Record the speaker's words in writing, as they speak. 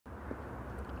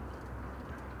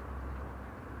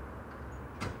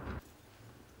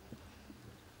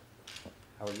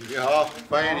How are you? 你好，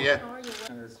欢迎你。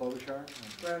 Senator Klobuchar?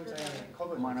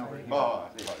 Come on over here. 不好，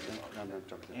你好，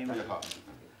 Amy, 你好。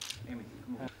 Amy,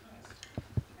 come on.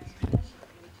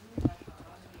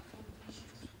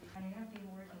 And they have been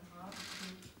working hard to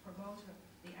promote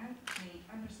the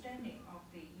understanding of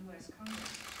the U.S.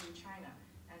 Congress to China.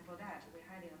 And for that, we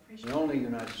highly appreciate. The only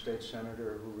United States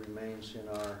senator who remains in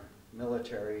our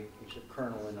military, he's a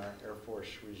colonel in our Air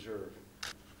Force Reserve.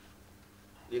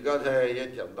 你刚才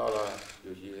也讲到了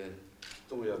有些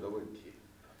重要的问题，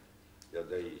要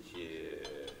在一起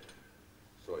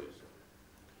说一说。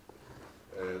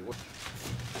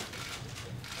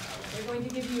We're going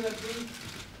to give you a brief.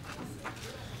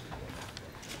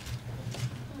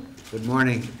 Good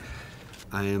morning.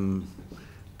 I am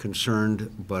concerned,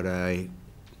 but I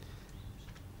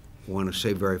want to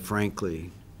say very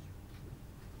frankly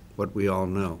what we all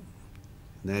know,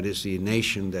 and that is the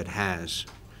nation that has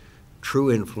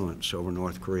true influence over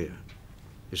North Korea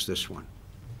is this one,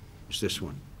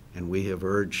 and we have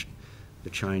urged the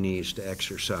Chinese to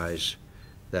exercise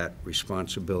that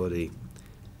responsibility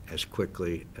as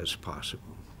quickly as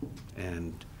possible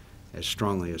and as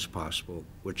strongly as possible,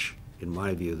 which in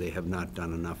my view they have not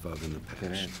done enough of in the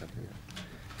past.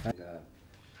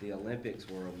 The Olympics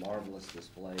were a marvelous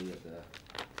display of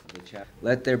the China.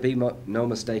 Let there be no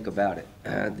mistake about it.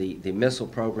 The missile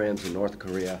programs in North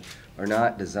Korea are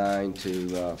not designed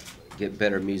to get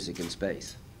better music in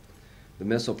space. The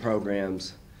missile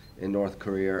programs in North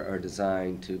Korea are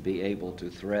designed to be able to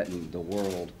threaten the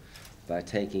world by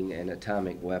taking an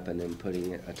atomic weapon and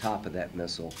putting it atop of that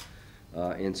missile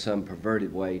in some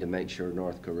perverted way to make sure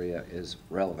North Korea is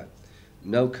relevant.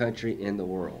 No country in the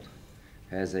world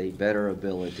has a better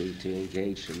ability to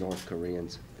engage the North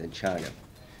Koreans than China,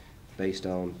 based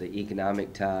on the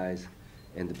economic ties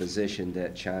and the position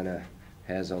that China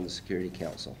has on the Security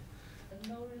Council.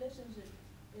 No relationship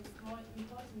is more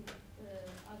important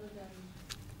other than...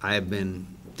 I have been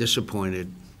disappointed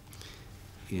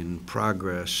in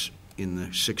progress in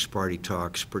the six-party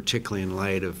talks, particularly in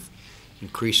light of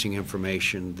increasing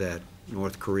information that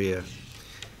North Korea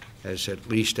has at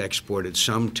least exported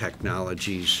some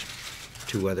technologies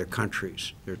to other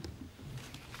countries. There are